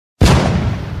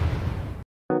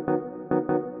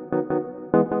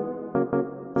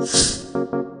Good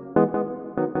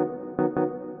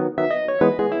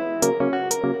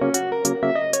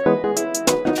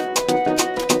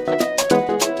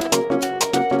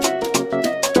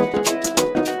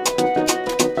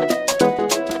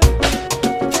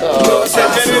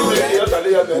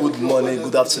morning,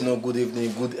 good afternoon, good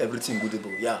evening, good everything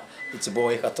goodable. Yeah, it's a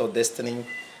boy Kato Destiny,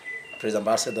 President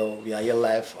Ambassador. We are here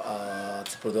live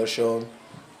at production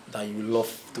that you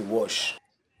love to watch.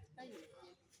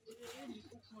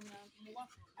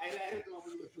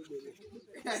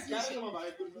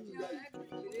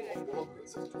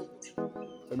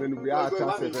 And then we are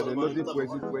transferred and nothing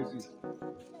poison.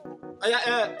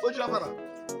 What you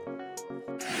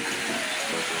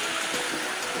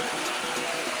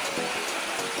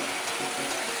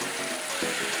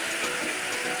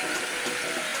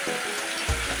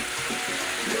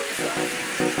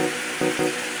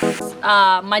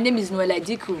have? My name is Noella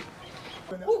Diku.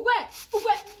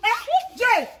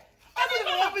 Jay!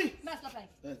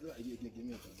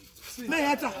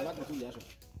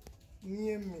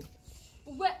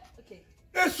 Okay.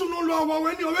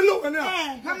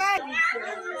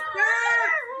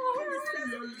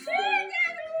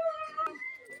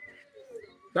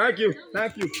 Thank you.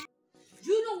 Thank you.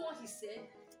 Do you know what he said?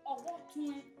 Or what to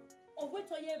him? Or what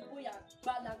to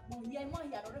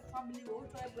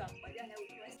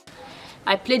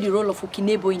I played the role of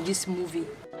Ukinebo in this movie.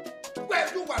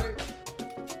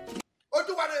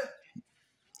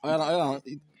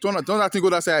 Turn that thing go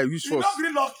that side I use first.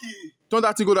 Turn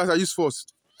that thing go that side I use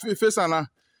first. Face and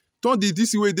turn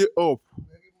this way they up.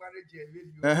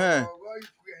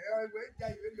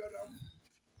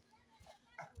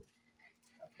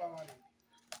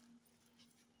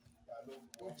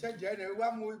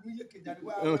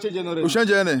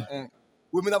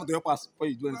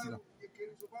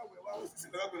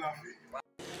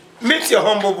 Meet your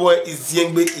humble boy is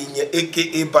Yengbe Inye,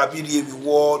 aka Babidi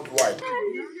worldwide.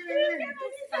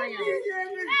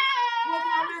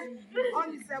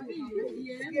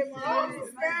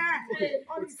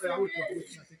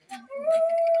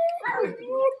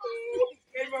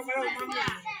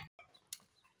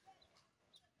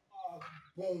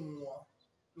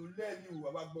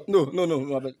 No.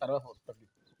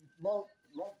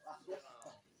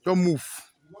 Don't move.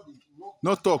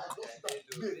 Not talk.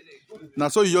 Now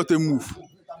so you have to move.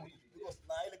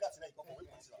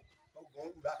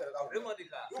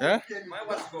 Eh?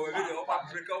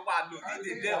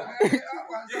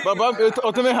 Baba,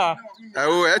 otomeha.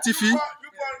 Oh, etifi.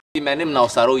 My name now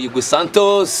Saro Yugo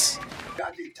Santos.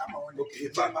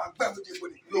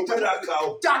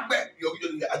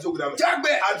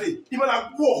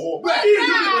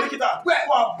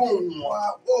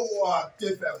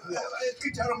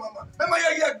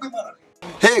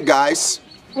 Hey guys,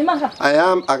 I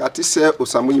am Agatise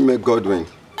Osamuime Godwin.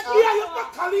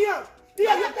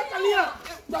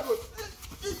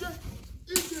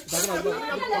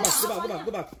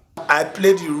 I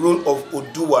played the role of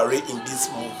Oduware in this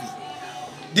movie.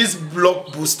 This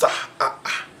blockbuster.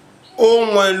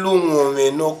 Oh my long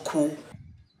me no cool.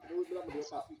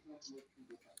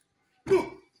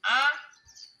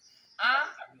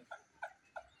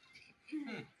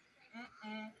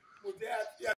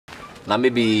 Now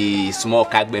maybe small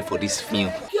cagbe for this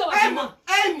film.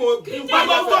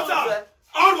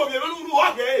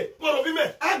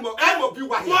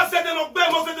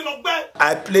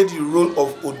 I played the role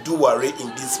of Oduware in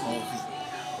this movie.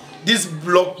 This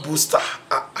blockbuster.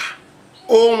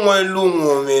 Oh my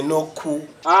long me no cool.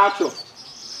 Action.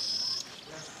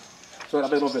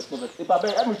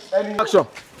 Action.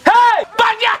 Hey!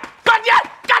 Badya!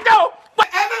 Kado!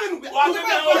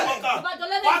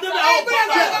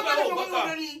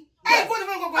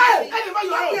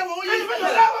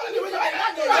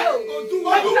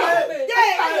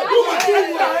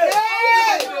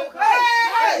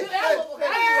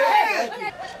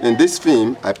 In this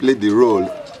film, I played the role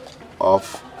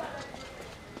of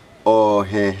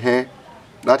Ohehe,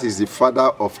 that is the father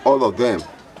of all of them.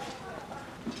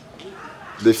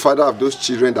 The father of those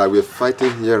children that were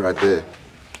fighting here and there.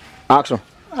 Action.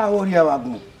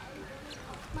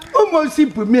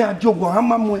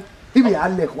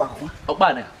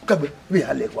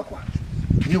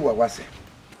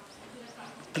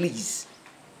 Please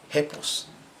help us,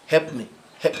 help me,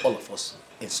 help all of us,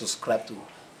 and subscribe to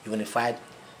Unified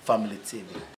Family TV.